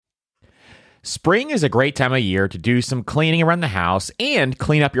Spring is a great time of year to do some cleaning around the house and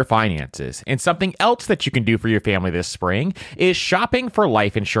clean up your finances. And something else that you can do for your family this spring is shopping for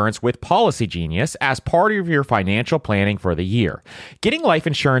life insurance with Policy Genius as part of your financial planning for the year. Getting life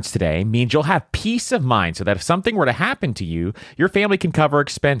insurance today means you'll have peace of mind so that if something were to happen to you, your family can cover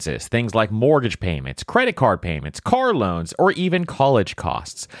expenses, things like mortgage payments, credit card payments, car loans, or even college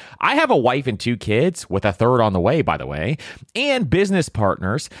costs. I have a wife and 2 kids, with a third on the way, by the way, and business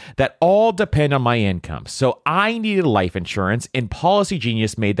partners that all depend on my income. So I needed life insurance, and Policy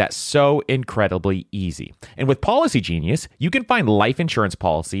Genius made that so incredibly easy. And with Policy Genius, you can find life insurance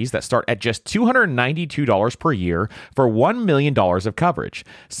policies that start at just $292 per year for $1 million of coverage.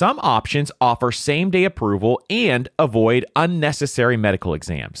 Some options offer same-day approval and avoid unnecessary medical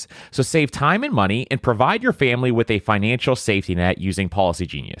exams. So save time and money and provide your family with a financial safety net using Policy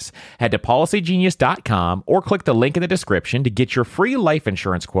Genius. Head to policygenius.com or click the link in the description to get your free life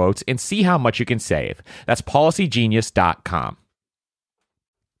insurance quotes and see how much you can save. That's policygenius.com.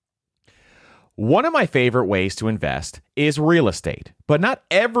 One of my favorite ways to invest is real estate, but not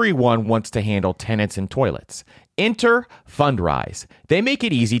everyone wants to handle tenants and toilets. Enter Fundrise. They make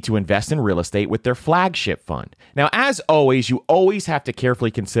it easy to invest in real estate with their flagship fund. Now, as always, you always have to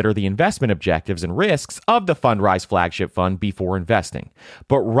carefully consider the investment objectives and risks of the Fundrise flagship fund before investing.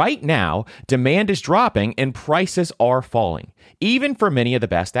 But right now, demand is dropping and prices are falling, even for many of the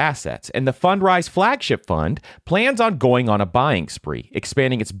best assets. And the Fundrise flagship fund plans on going on a buying spree,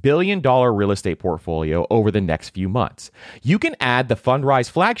 expanding its billion-dollar real estate portfolio over the next few months. You can add the Fundrise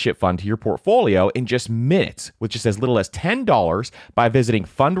flagship fund to your portfolio in just minutes, with just as little as $10 by visiting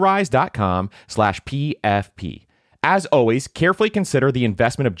fundrise.com/PFP. As always, carefully consider the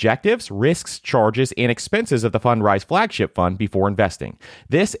investment objectives, risks, charges, and expenses of the Fundrise flagship fund before investing.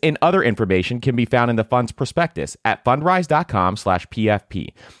 This and other information can be found in the fund's prospectus at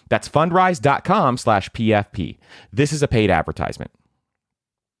fundrise.com/PFP. That's fundrise.com/PFP. This is a paid advertisement.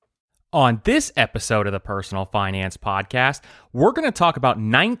 On this episode of the Personal Finance Podcast, we're going to talk about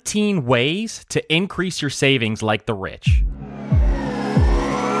 19 ways to increase your savings like the rich.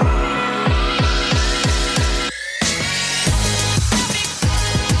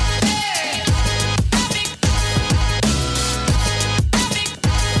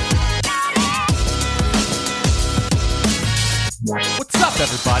 What's up,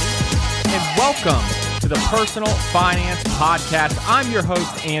 everybody? And welcome to the Personal Finance Podcast. I'm your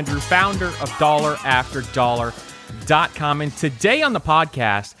host, Andrew, founder of DollarAfterDollar.com. And today on the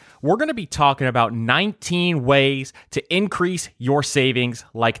podcast, we're going to be talking about 19 ways to increase your savings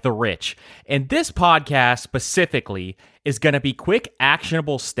like the rich. And this podcast specifically is going to be quick,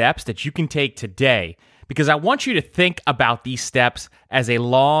 actionable steps that you can take today, because I want you to think about these steps as a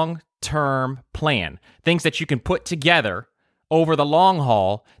long-term plan, things that you can put together over the long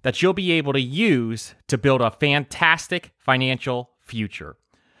haul that you'll be able to use to build a fantastic financial future.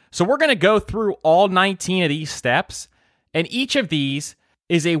 So we're going to go through all 19 of these steps, and each of these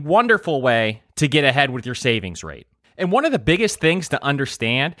is a wonderful way to get ahead with your savings rate. And one of the biggest things to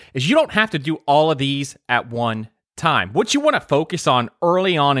understand is you don't have to do all of these at one time. What you want to focus on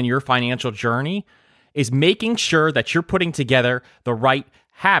early on in your financial journey is making sure that you're putting together the right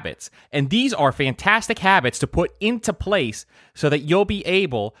habits. And these are fantastic habits to put into place so that you'll be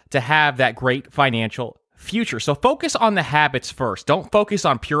able to have that great financial future. So focus on the habits first. Don't focus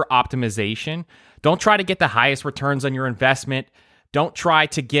on pure optimization. Don't try to get the highest returns on your investment. Don't try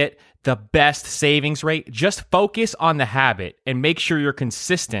to get the best savings rate. Just focus on the habit and make sure you're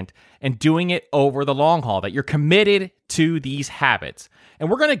consistent and doing it over the long haul, that you're committed to these habits. And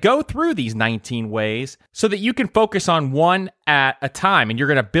we're going to go through these 19 ways so that you can focus on one at a time. And you're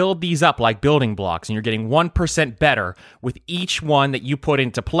going to build these up like building blocks, and you're getting 1% better with each one that you put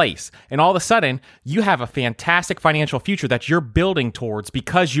into place. And all of a sudden, you have a fantastic financial future that you're building towards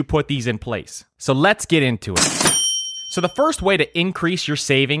because you put these in place. So let's get into it. So the first way to increase your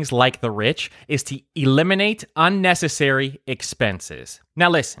savings like the rich is to eliminate unnecessary expenses. Now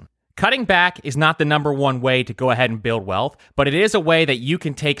listen, cutting back is not the number one way to go ahead and build wealth, but it is a way that you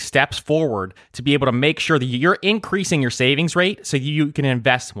can take steps forward to be able to make sure that you're increasing your savings rate so you can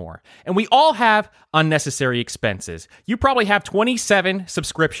invest more. And we all have unnecessary expenses. You probably have 27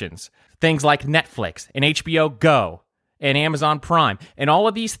 subscriptions, things like Netflix and HBO Go and Amazon Prime, and all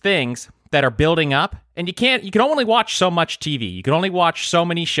of these things that are building up, and you can only watch so much TV. You can only watch so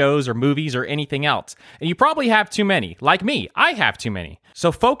many shows or movies or anything else. And you probably have too many. Like me, I have too many.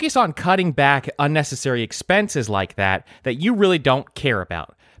 So focus on cutting back unnecessary expenses like that you really don't care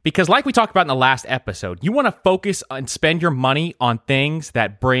about. Because like we talked about in the last episode, you want to focus and spend your money on things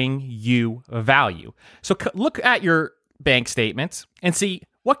that bring you value. So look at your bank statements and see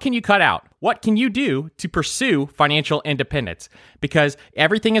What can you cut out? What can you do to pursue financial independence? Because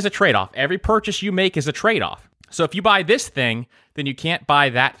everything is a trade-off. Every purchase you make is a trade-off. So if you buy this thing, then you can't buy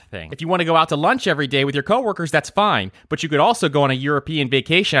that thing. If you want to go out to lunch every day with your coworkers, that's fine. But you could also go on a European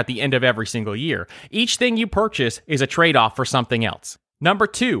vacation at the end of every single year. Each thing you purchase is a trade-off for something else. Number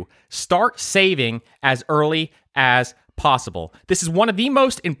 2, start saving as early as possible. This is one of the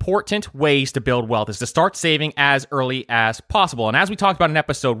most important ways to build wealth, is to start saving as early as possible. And as we talked about in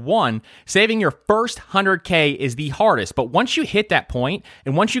episode 1, saving your first 100K is the hardest. But once you hit that point,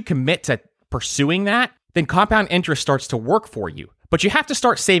 and once you commit to pursuing that, then compound interest starts to work for you. But you have to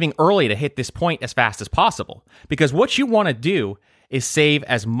start saving early to hit this point as fast as possible. Because what you want to do is save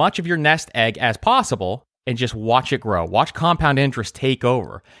as much of your nest egg as possible and just watch it grow. Watch compound interest take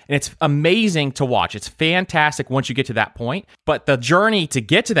over. And it's amazing to watch. It's fantastic once you get to that point. But the journey to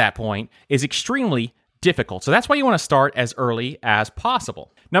get to that point is extremely difficult. So that's why you want to start as early as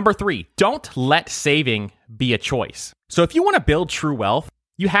possible. Number 3, don't let saving be a choice. So if you want to build true wealth,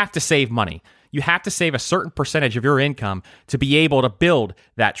 you have to save money. You have to save a certain percentage of your income to be able to build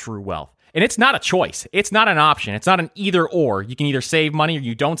that true wealth. And it's not a choice. It's not an option. It's not an either or. You can either save money or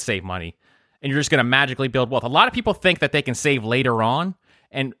you don't save money, and you're just going to magically build wealth. A lot of people think that they can save later on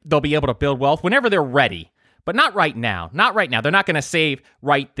and they'll be able to build wealth whenever they're ready, but not right now. Not right now. They're not going to save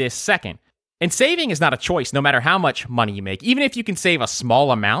right this second. And saving is not a choice, no matter how much money you make. Even if you can save a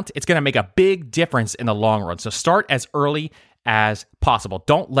small amount, it's going to make a big difference in the long run. So start as early as possible.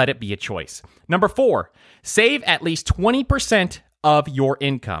 Don't let it be a choice. Number 4, save at least 20% of your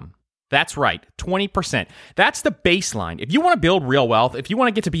income. That's right, 20%. That's the baseline. If you want to build real wealth, if you want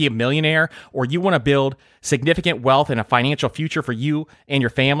to get to be a millionaire, or you want to build significant wealth and a financial future for you and your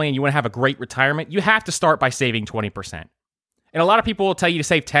family, and you want to have a great retirement, you have to start by saving 20%. And a lot of people will tell you to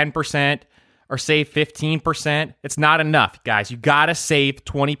save 10% or save 15%. It's not enough, guys. You got to save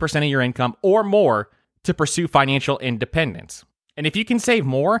 20% of your income or more to pursue financial independence. And if you can save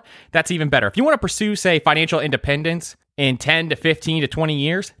more, that's even better. If you want to pursue, say, financial independence in 10 to 15 to 20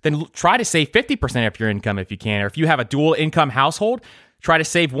 years, then try to save 50% of your income if you can. Or if you have a dual income household, try to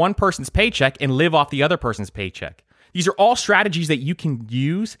save one person's paycheck and live off the other person's paycheck. These are all strategies that you can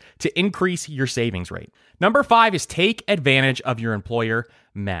use to increase your savings rate. Number 5 is take advantage of your employer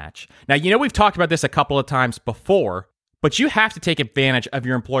match. Now, we've talked about this a couple of times before, but you have to take advantage of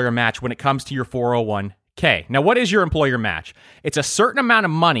your employer match when it comes to your 401k. Now, what is your employer match? It's a certain amount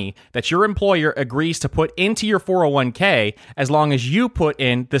of money that your employer agrees to put into your 401k as long as you put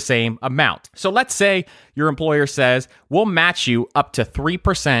in the same amount. So let's say your employer says, we'll match you up to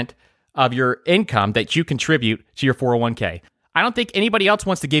 3% of your income that you contribute to your 401k. I don't think anybody else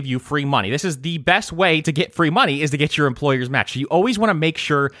wants to give you free money. This is the best way to get free money, is to get your employer's match. So you always want to make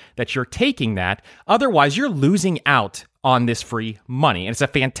sure that you're taking that. Otherwise, you're losing out on this free money. And it's a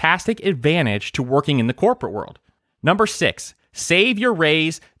fantastic advantage to working in the corporate world. Number 6, save your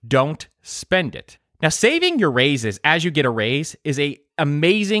raise, don't spend it. Now, saving your raises as you get a raise is an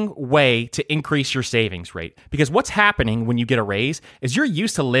amazing way to increase your savings rate, because what's happening when you get a raise is you're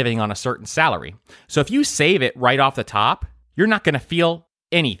used to living on a certain salary. So if you save it right off the top, you're not going to feel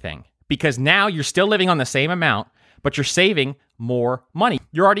anything, because now you're still living on the same amount, but you're saving more money.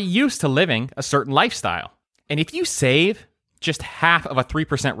 You're already used to living a certain lifestyle. And if you save just half of a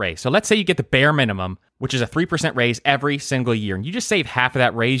 3% raise, so let's say you get the bare minimum, which is a 3% raise every single year, and you just save half of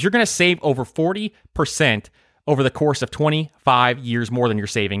that raise, you're going to save over 40% over the course of 25 years more than you're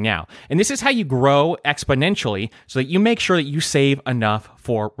saving now. And this is how you grow exponentially, so that you make sure that you save enough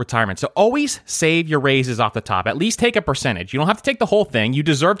for retirement. So always save your raises off the top. At least take a percentage. You don't have to take the whole thing. You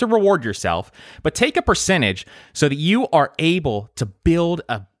deserve to reward yourself, but take a percentage so that you are able to build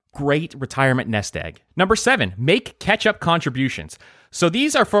a great retirement nest egg. Number 7, make catch-up contributions. So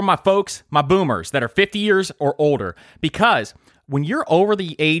these are for my folks, my boomers that are 50 years or older, because when you're over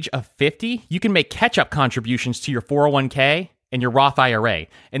the age of 50, you can make catch-up contributions to your 401k and your Roth IRA.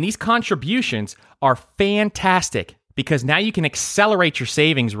 And these contributions are fantastic because now you can accelerate your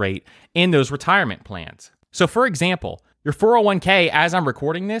savings rate in those retirement plans. So for example, your 401k, as I'm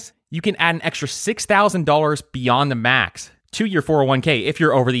recording this, you can add an extra $6,000 beyond the max to your 401k if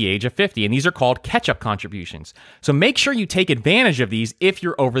you're over the age of 50. And these are called catch-up contributions. So make sure you take advantage of these if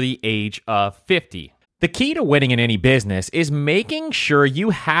you're over the age of 50. The key to winning in any business is making sure you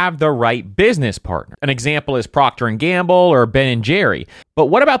have the right business partner. An example is Procter & Gamble or Ben & Jerry. But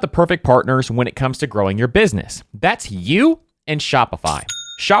what about the perfect partners when it comes to growing your business? That's you and Shopify.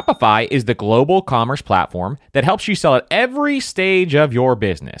 Shopify is the global commerce platform that helps you sell at every stage of your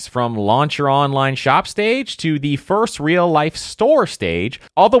business, from launch your online shop stage to the first real life store stage,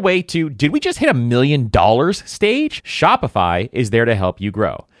 all the way to did we just hit $1 million stage? Shopify is there to help you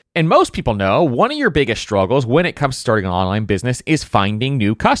grow. And most people know one of your biggest struggles when it comes to starting an online business is finding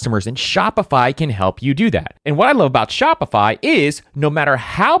new customers, and Shopify can help you do that. And what I love about Shopify is no matter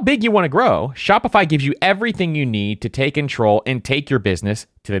how big you want to grow, Shopify gives you everything you need to take control and take your business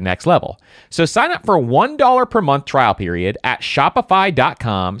to the next level. So sign up for a $1 per month trial period at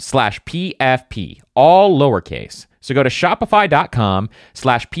shopify.com/PFP, all lowercase. So go to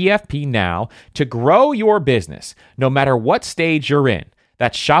shopify.com/PFP now to grow your business, no matter what stage you're in.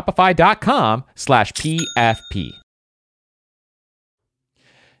 That's shopify.com/PFP.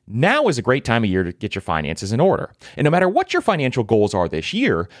 Now is a great time of year to get your finances in order. And no matter what your financial goals are this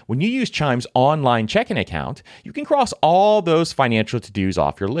year, when you use Chime's online checking account, you can cross all those financial to-dos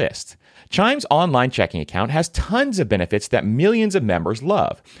off your list. Chime's online checking account has tons of benefits that millions of members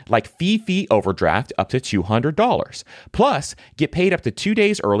love, like fee overdraft up to $200. Plus, get paid up to 2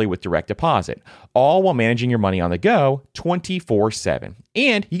 days early with direct deposit, all while managing your money on the go 24/7.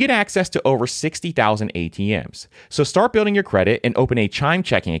 And you get access to over 60,000 ATMs. So start building your credit and open a Chime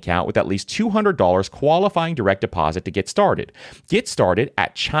checking account with at least $200 qualifying direct deposit to get started. Get started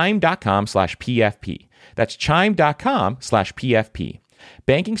at chime.com/PFP. That's chime.com/PFP.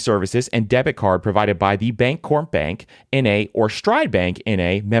 Banking services and debit card provided by the Bancorp Bank, N.A. or Stride Bank,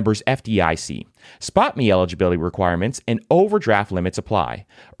 N.A., members FDIC. SpotMe eligibility requirements and overdraft limits apply.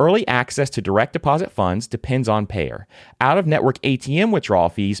 Early access to direct deposit funds depends on payer. Out-of-network ATM withdrawal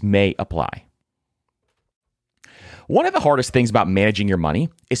fees may apply. One of the hardest things about managing your money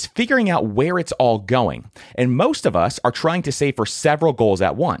is figuring out where it's all going. And most of us are trying to save for several goals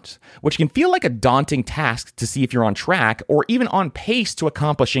at once, which can feel like a daunting task to see if you're on track or even on pace to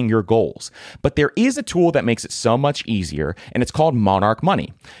accomplishing your goals. But there is a tool that makes it so much easier, and it's called Monarch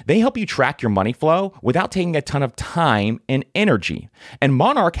Money. They help you track your money flow without taking a ton of time and energy. And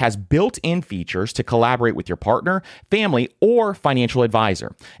Monarch has built-in features to collaborate with your partner, family, or financial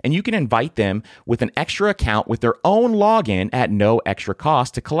advisor. And you can invite them with an extra account with their own login at no extra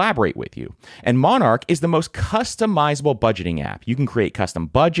cost to collaborate with you. And Monarch is the most customizable budgeting app. You can create custom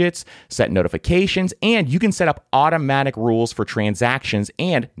budgets, set notifications, and you can set up automatic rules for transactions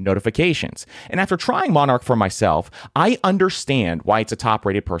and notifications. And after trying Monarch for myself, I understand why it's a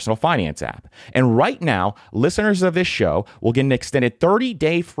top-rated personal finance app. And right now, listeners of this show will get an extended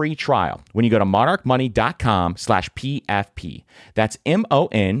 30-day free trial when you go to monarchmoney.com/PFP. That's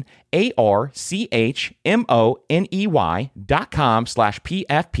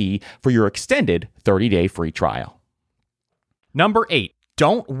MonarchMoney.com/PFP for your extended 30-day free trial. Number 8,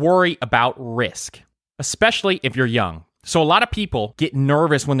 don't worry about risk, especially if you're young. So a lot of people get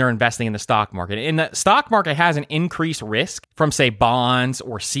nervous when they're investing in the stock market. And the stock market has an increased risk from, say, bonds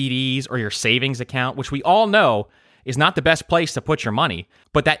or CDs or your savings account, which we all know is not the best place to put your money.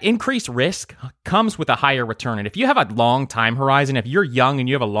 But that increased risk comes with a higher return. And if you have a long time horizon, if you're young and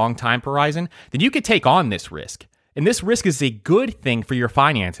you have a long time horizon, then you could take on this risk. And this risk is a good thing for your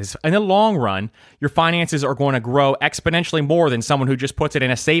finances. In the long run, your finances are going to grow exponentially more than someone who just puts it in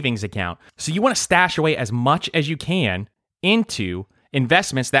a savings account. So you want to stash away as much as you can into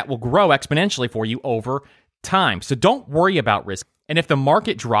investments that will grow exponentially for you over time. So don't worry about risk. And if the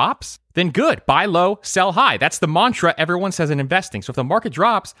market drops, then good. Buy low, sell high. That's the mantra everyone says in investing. So if the market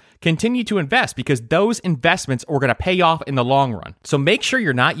drops, continue to invest because those investments are going to pay off in the long run. So make sure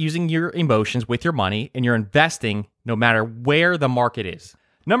you're not using your emotions with your money and you're investing no matter where the market is.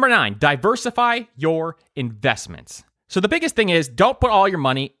 Number 9, diversify your investments. So the biggest thing is don't put all your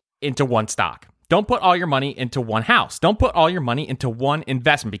money into one stock. Don't put all your money into one house. Don't put all your money into one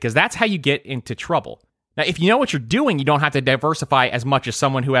investment because that's how you get into trouble. Now, if you know what you're doing, you don't have to diversify as much as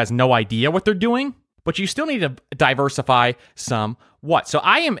someone who has no idea what they're doing, but you still need to diversify somewhat. So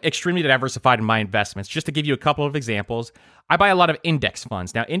I am extremely diversified in my investments. Just to give you a couple of examples, I buy a lot of index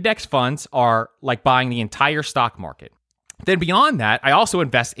funds. Now, index funds are like buying the entire stock market. Then beyond that, I also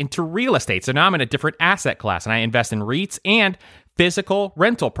invest into real estate. So now I'm in a different asset class, and I invest in REITs and physical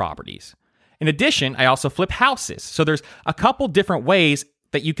rental properties. In addition, I also flip houses. So there's a couple different ways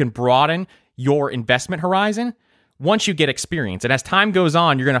that you can broaden your investment horizon once you get experience. And as time goes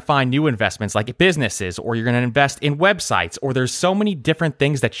on, you're going to find new investments like businesses, or you're going to invest in websites, or there's so many different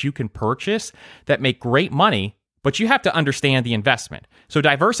things that you can purchase that make great money, but you have to understand the investment. So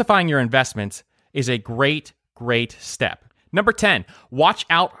diversifying your investments is a great step. Number 10, watch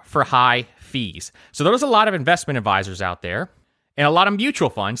out for high fees. So there's a lot of investment advisors out there, and a lot of mutual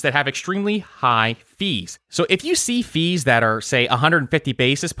funds that have extremely high fees. So if you see fees that are, say, 150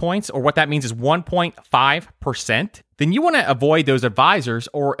 basis points, or what that means is 1.5%, then you want to avoid those advisors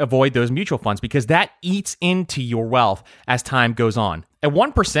or avoid those mutual funds because that eats into your wealth as time goes on. A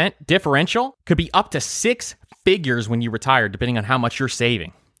 1% differential could be up to 6 figures when you retire, depending on how much you're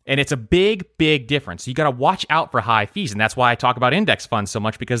saving. And it's a big, big difference. You got to watch out for high fees. And that's why I talk about index funds so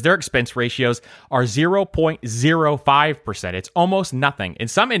much, because their expense ratios are 0.05%. It's almost nothing. And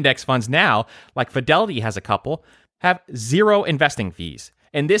some index funds now, like Fidelity has a couple, have 0 investing fees.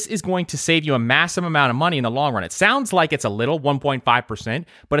 And this is going to save you a massive amount of money in the long run. It sounds like it's a little, 1.5%,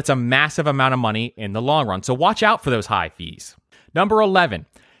 but it's a massive amount of money in the long run. So watch out for those high fees. Number 11,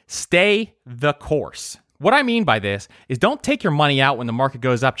 stay the course. What I mean by this is don't take your money out when the market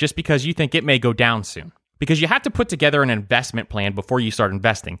goes up just because you think it may go down soon. Because you have to put together an investment plan before you start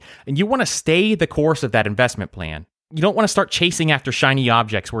investing. And you want to stay the course of that investment plan. You don't want to start chasing after shiny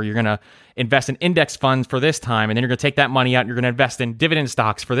objects where you're going to invest in index funds for this time, and then you're going to take that money out and you're going to invest in dividend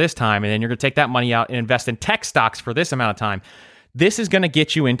stocks for this time, and then you're going to take that money out and invest in tech stocks for this amount of time. This is going to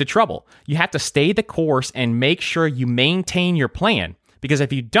get you into trouble. You have to stay the course and make sure you maintain your plan. Because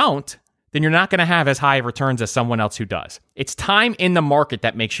if you don't, then you're not going to have as high of returns as someone else who does. It's time in the market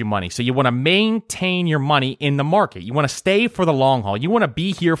that makes you money. So you want to maintain your money in the market. You want to stay for the long haul. You want to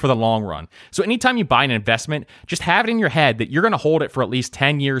be here for the long run. So anytime you buy an investment, just have it in your head that you're going to hold it for at least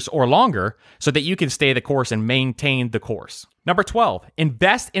 10 years or longer so that you can stay the course and maintain the course. Number 12,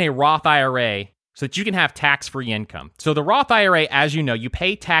 invest in a Roth IRA so that you can have tax-free income. So the Roth IRA, as you know, you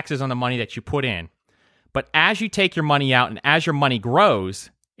pay taxes on the money that you put in. But as you take your money out and as your money grows,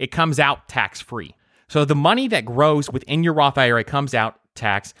 it comes out tax-free. So the money that grows within your Roth IRA comes out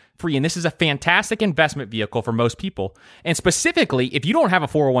tax-free. And this is a fantastic investment vehicle for most people. And specifically, if you don't have a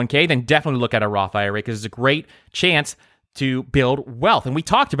 401k, then definitely look at a Roth IRA because it's a great chance to build wealth. And we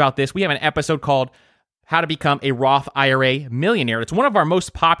talked about this. We have an episode called How to Become a Roth IRA Millionaire. It's one of our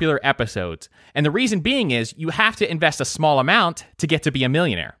most popular episodes. And the reason being is you have to invest a small amount to get to be a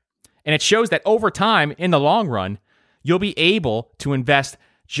millionaire. And it shows that over time, in the long run, you'll be able to invest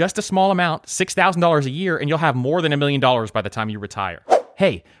just a small amount, $6,000 a year, and you'll have more than $1 million by the time you retire.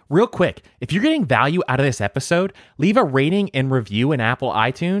 Hey, real quick, if you're getting value out of this episode, leave a rating and review in Apple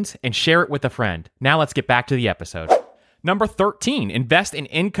iTunes and share it with a friend. Now let's get back to the episode. Number 13, invest in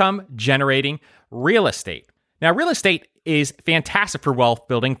income-generating real estate. Now, real estate is fantastic for wealth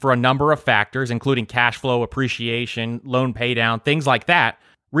building for a number of factors, including cash flow, appreciation, loan paydown, things like that.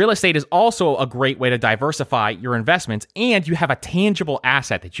 Real estate is also a great way to diversify your investments, and you have a tangible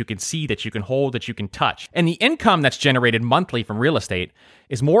asset that you can see, that you can hold, that you can touch. And the income that's generated monthly from real estate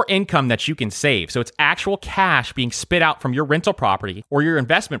is more income that you can save. So it's actual cash being spit out from your rental property or your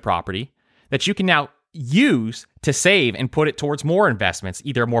investment property that you can now use to save and put it towards more investments,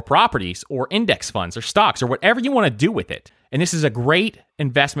 either more properties or index funds or stocks or whatever you want to do with it. And this is a great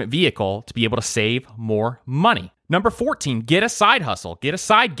investment vehicle to be able to save more money. Number 14, get a side hustle, get a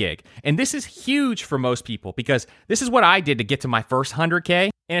side gig. And this is huge for most people because this is what I did to get to my first 100K.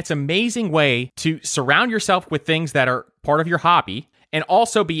 And it's an amazing way to surround yourself with things that are part of your hobby and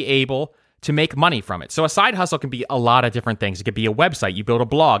also be able to make money from it. So a side hustle can be a lot of different things. It could be a website. You build a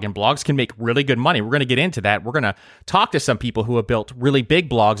blog, and blogs can make really good money. We're going to get into that. We're going to talk to some people who have built really big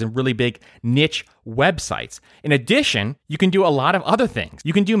blogs and really big niche websites. In addition, you can do a lot of other things.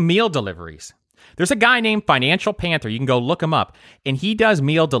 You can do meal deliveries. There's a guy named Financial Panther. You can go look him up. And he does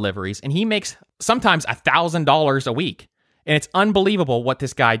meal deliveries, and he makes sometimes $1,000 a week. And it's unbelievable what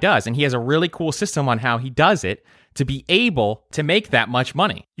this guy does. And he has a really cool system on how he does it to be able to make that much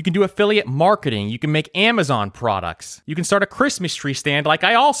money. You can do affiliate marketing. You can make Amazon products. You can start a Christmas tree stand like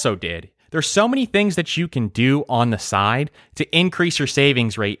I also did. There's so many things that you can do on the side to increase your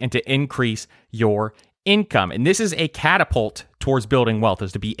savings rate and to increase your income. And this is a catapult towards building wealth,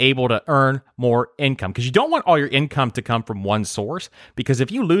 is to be able to earn more income, because you don't want all your income to come from one source, because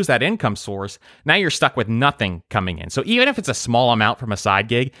if you lose that income source, now you're stuck with nothing coming in. So even if it's a small amount from a side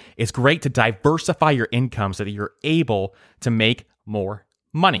gig, it's great to diversify your income so that you're able to make more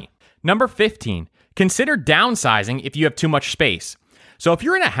money. Number 15, consider downsizing if you have too much space. So if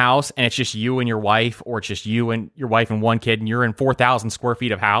you're in a house and it's just you and your wife, or it's just you and your wife and one kid, and you're in 4,000 square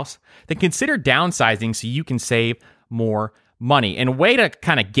feet of house, then consider downsizing so you can save more money. And a way to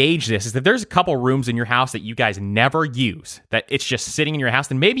kind of gauge this is that there's a couple rooms in your house that you guys never use, that it's just sitting in your house,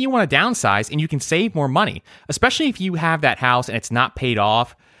 then maybe you want to downsize and you can save more money, especially if you have that house and it's not paid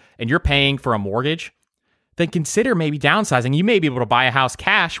off and you're paying for a mortgage. Then consider maybe downsizing. You may be able to buy a house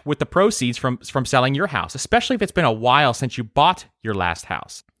cash with the proceeds from selling your house, especially if it's been a while since you bought your last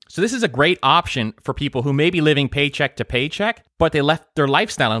house. So this is a great option for people who may be living paycheck to paycheck, but they let their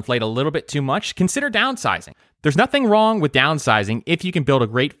lifestyle inflate a little bit too much. Consider downsizing. There's nothing wrong with downsizing if you can build a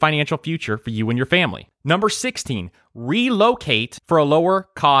great financial future for you and your family. Number 16, relocate for a lower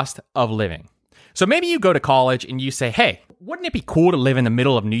cost of living. So maybe you go to college and you say, hey, wouldn't it be cool to live in the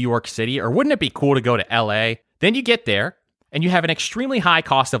middle of New York City? Or wouldn't it be cool to go to LA? Then you get there and you have an extremely high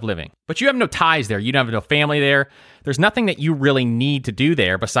cost of living, but you have no ties there. You don't have no family there. There's nothing that you really need to do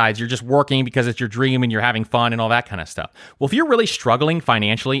there besides you're just working because it's your dream and you're having fun and all that kind of stuff. Well, if you're really struggling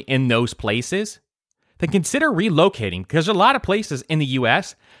financially in those places, then consider relocating because there's a lot of places in the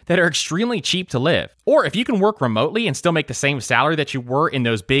US that are extremely cheap to live. Or if you can work remotely and still make the same salary that you were in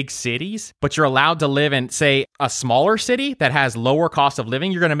those big cities, but you're allowed to live in, say, a smaller city that has lower cost of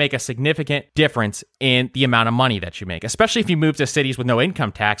living, you're going to make a significant difference in the amount of money that you make, especially if you move to cities with no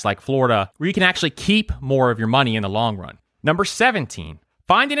income tax like Florida, where you can actually keep more of your money in the long run. Number 17,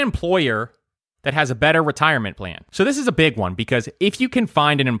 find an employer that has a better retirement plan. So this is a big one because if you can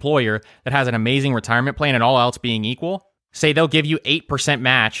find an employer that has an amazing retirement plan and all else being equal, say they'll give you 8%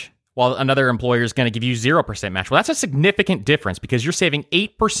 match while another employer is going to give you 0% match. Well, that's a significant difference because you're saving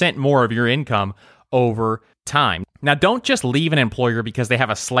 8% more of your income over time. Now, don't just leave an employer because they have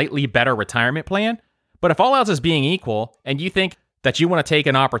a slightly better retirement plan, but if all else is being equal and you think that you want to take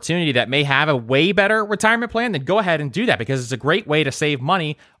an opportunity that may have a way better retirement plan, then go ahead and do that because it's a great way to save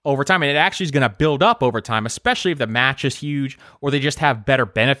money over time. And it actually is going to build up over time, especially if the match is huge or they just have better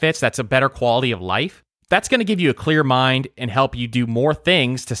benefits. That's a better quality of life. That's going to give you a clear mind and help you do more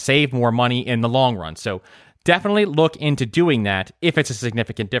things to save more money in the long run. So definitely look into doing that if it's a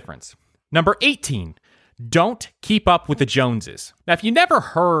significant difference. Number 18, don't keep up with the Joneses. Now, if you never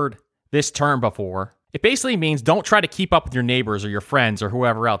heard this term before, it basically means don't try to keep up with your neighbors or your friends or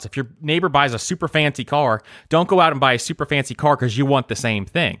whoever else. If your neighbor buys a super fancy car, don't go out and buy a super fancy car because you want the same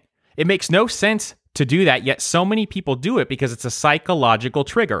thing. It makes no sense to do that, yet so many people do it because it's a psychological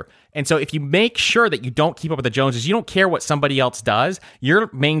trigger. And so if you make sure that you don't keep up with the Joneses, you don't care what somebody else does, you're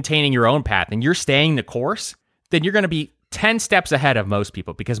maintaining your own path and you're staying the course, then you're going to be 10 steps ahead of most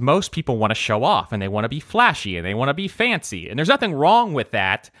people because most people want to show off and they want to be flashy and they want to be fancy. And there's nothing wrong with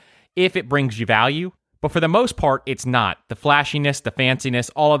that if it brings you value. But for the most part, it's not. The flashiness, the fanciness,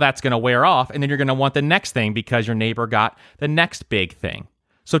 all of that's going to wear off, and then you're going to want the next thing because your neighbor got the next big thing.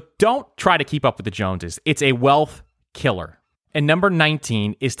 So don't try to keep up with the Joneses. It's a wealth killer. And number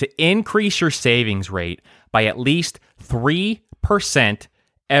 19 is to increase your savings rate by at least 3%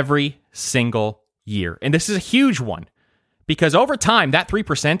 every single year. And this is a huge one because over time, that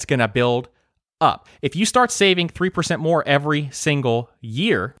 3% is going to build up. If you start saving 3% more every single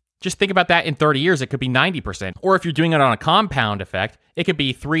year, just think about that in 30 years, it could be 90%. Or if you're doing it on a compound effect, it could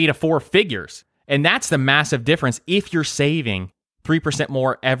be 3 to 4 figures. And that's the massive difference if you're saving 3%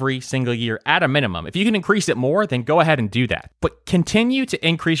 more every single year at a minimum. If you can increase it more, then go ahead and do that. But continue to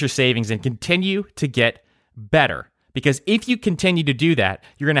increase your savings and continue to get better. Because if you continue to do that,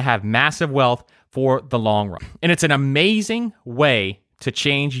 you're going to have massive wealth for the long run. And it's an amazing way to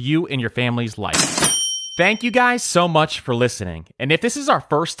change you and your family's life. Thank you guys so much for listening. And if this is our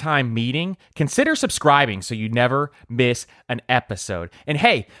first time meeting, consider subscribing so you never miss an episode. And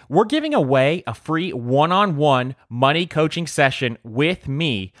hey, we're giving away a free one-on-one money coaching session with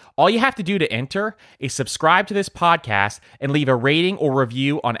me. All you have to do to enter is subscribe to this podcast and leave a rating or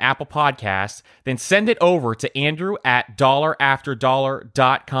review on Apple Podcasts. Then send it over to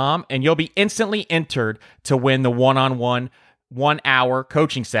andrew@dollarafterdollar.com and you'll be instantly entered to win the one-on-one 1-hour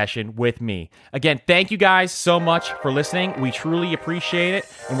coaching session with me. Again, thank you guys so much for listening. We truly appreciate it,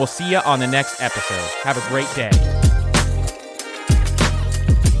 and we'll see you on the next episode. Have a great day.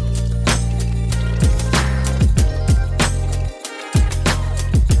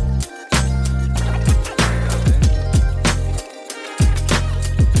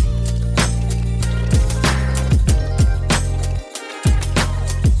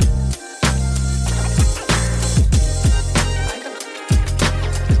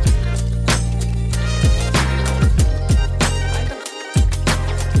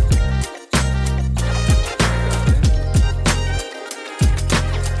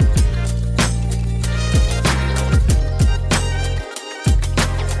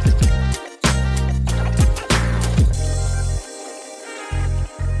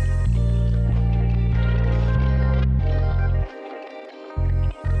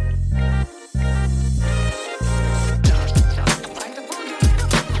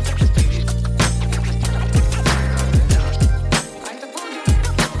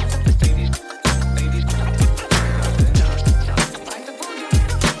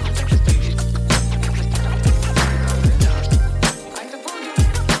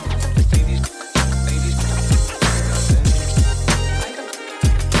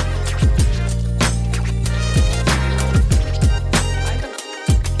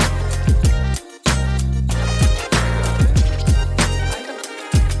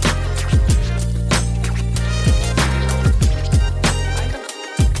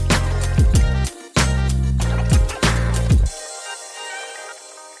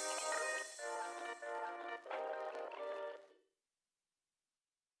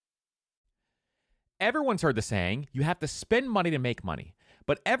 Everyone's heard the saying, you have to spend money to make money.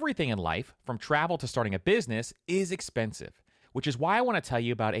 But everything in life, from travel to starting a business, is expensive. Which is why I want to tell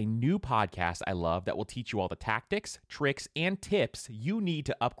you about a new podcast I love that will teach you all the tactics, tricks, and tips you need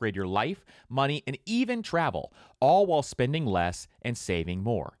to upgrade your life, money, and even travel, all while spending less and saving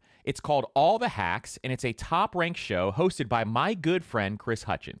more. It's called All the Hacks, and it's a top-ranked show hosted by my good friend Chris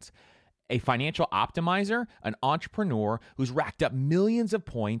Hutchins, a financial optimizer, an entrepreneur who's racked up millions of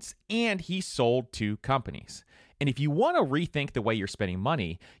points, and he sold 2 companies. And if you want to rethink the way you're spending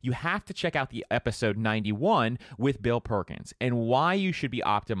money, you have to check out the episode 91 with Bill Perkins and why you should be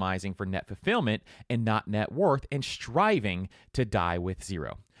optimizing for net fulfillment and not net worth and striving to die with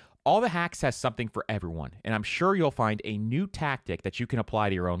zero. All the Hacks has something for everyone, and I'm sure you'll find a new tactic that you can apply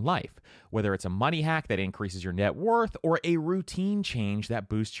to your own life, whether it's a money hack that increases your net worth or a routine change that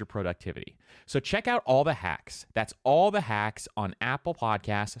boosts your productivity. So check out All the Hacks. That's All the Hacks on Apple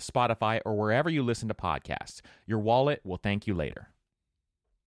Podcasts, Spotify, or wherever you listen to podcasts. Your wallet will thank you later.